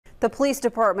The police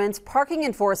department's parking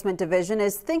enforcement division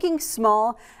is thinking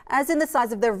small, as in the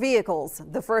size of their vehicles.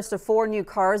 The first of 4 new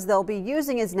cars they'll be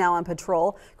using is now on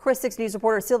patrol. Chris 6 News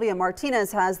reporter Sylvia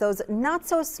Martinez has those not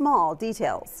so small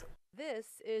details. This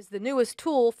is the newest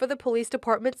tool for the police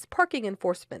department's parking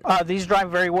enforcement. These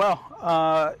drive very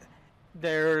well.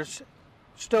 There's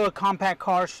still a compact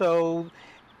car, so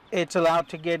it's allowed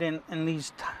to get in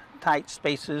these tight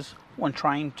spaces when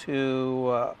trying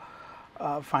to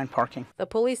find parking. The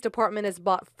police department has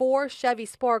bought 4 Chevy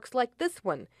Sparks like this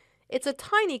one. It's a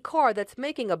tiny car that's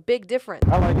making a big difference.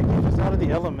 I like it. Keep us out of the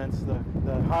elements,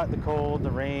 the hot, the cold, the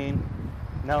rain,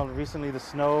 now recently the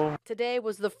snow. Today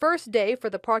was the first day for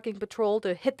the parking patrol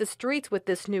to hit the streets with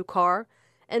this new car.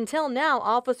 Until now,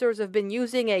 officers have been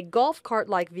using a golf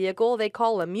cart-like vehicle they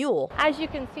call a mule. As you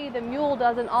can see, the mule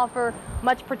doesn't offer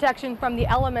much protection from the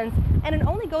elements, and it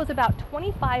only goes about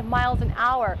 25 miles an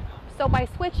hour. So by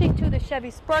switching to the Chevy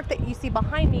Spark that you see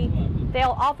behind me,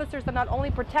 officers are not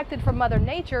only protected from Mother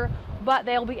Nature, but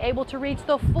they'll be able to reach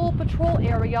the full patrol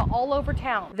area all over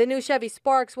town. The new Chevy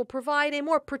Sparks will provide a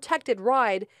more protected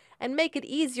ride and make it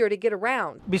easier to get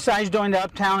around. Besides doing the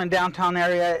uptown and downtown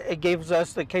area, it gives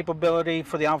us the capability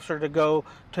for the officer to go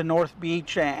to North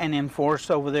Beach and enforce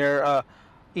over there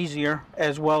easier,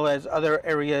 as well as other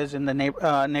areas in the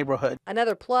neighborhood.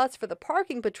 Another plus for the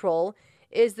parking patrol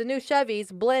is the new Chevys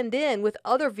blend in with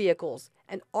other vehicles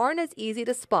and aren't as easy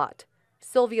to spot.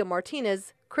 Sylvia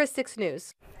Martinez, Chris 6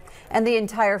 News. And the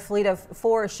entire fleet of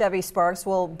 4 Chevy Sparks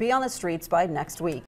will be on the streets by next week.